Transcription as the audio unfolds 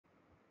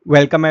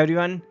Welcome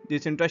everyone.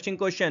 This interesting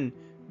question.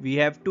 We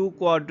have two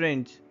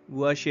quadrants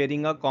who are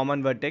sharing a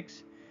common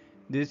vertex.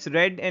 This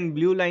red and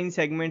blue line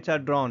segments are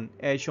drawn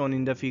as shown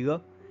in the figure.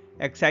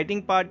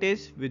 Exciting part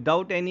is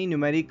without any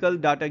numerical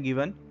data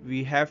given,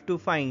 we have to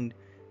find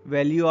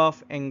value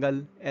of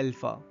angle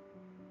alpha.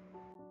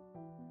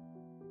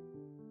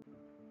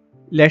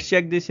 Let's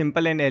check this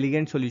simple and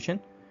elegant solution.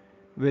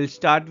 We'll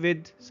start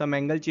with some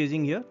angle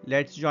chasing here.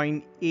 Let's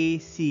join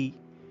AC,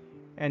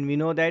 and we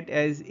know that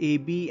as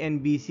AB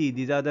and BC,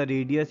 these are the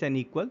radius and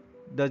equal.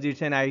 Thus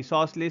it's an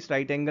isosceles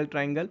right angle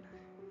triangle.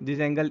 This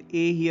angle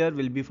A here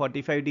will be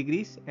 45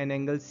 degrees and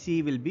angle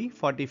C will be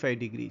 45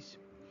 degrees.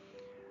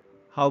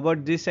 How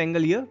about this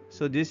angle here?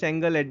 So this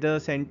angle at the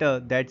center,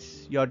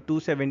 that's your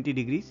 270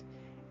 degrees,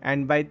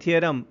 and by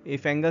theorem,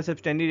 if angle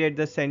subtended at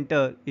the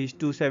center is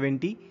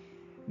 270,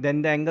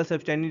 then the angle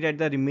subtended at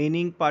the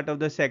remaining part of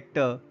the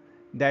sector,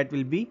 that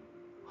will be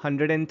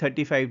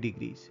 135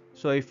 degrees.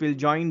 So if we'll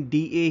join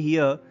DA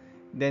here,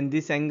 then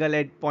this angle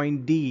at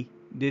point D,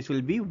 this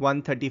will be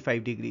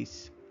 135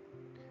 degrees.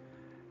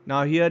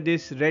 Now here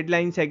this red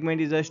line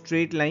segment is a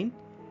straight line,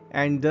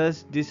 and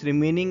thus this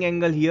remaining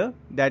angle here,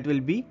 that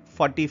will be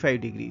 45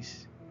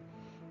 degrees.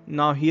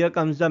 Now here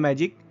comes the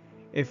magic.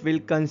 If we'll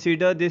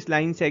consider this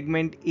line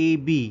segment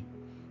AB,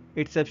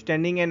 it's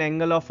subtending an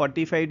angle of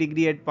 45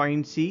 degree at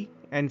point C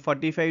and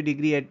 45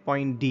 degree at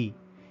point D,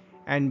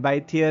 and by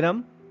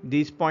theorem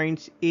these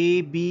points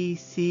A, B,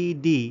 C,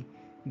 D,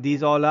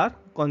 these all are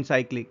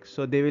concyclic,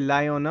 so they will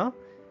lie on a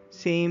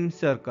same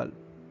circle.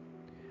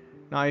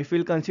 Now if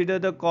we'll consider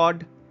the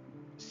chord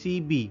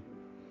CB,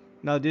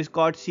 now this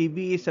chord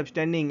CB is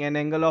subtending an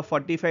angle of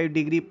 45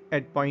 degree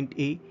at point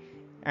A,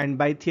 and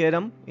by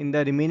theorem in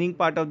the remaining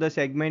part of the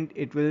segment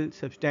it will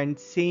subtend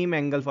same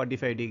angle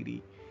 45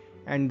 degree,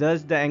 and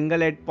thus the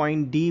angle at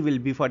point D will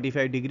be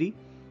 45 degree,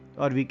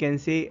 or we can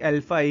say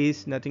alpha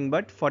is nothing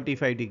but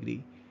 45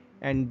 degree,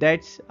 and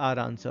that's our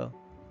answer.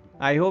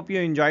 I hope you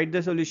enjoyed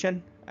the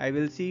solution. I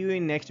will see you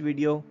in next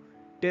video.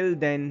 Till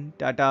then,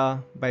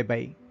 tata, bye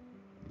bye.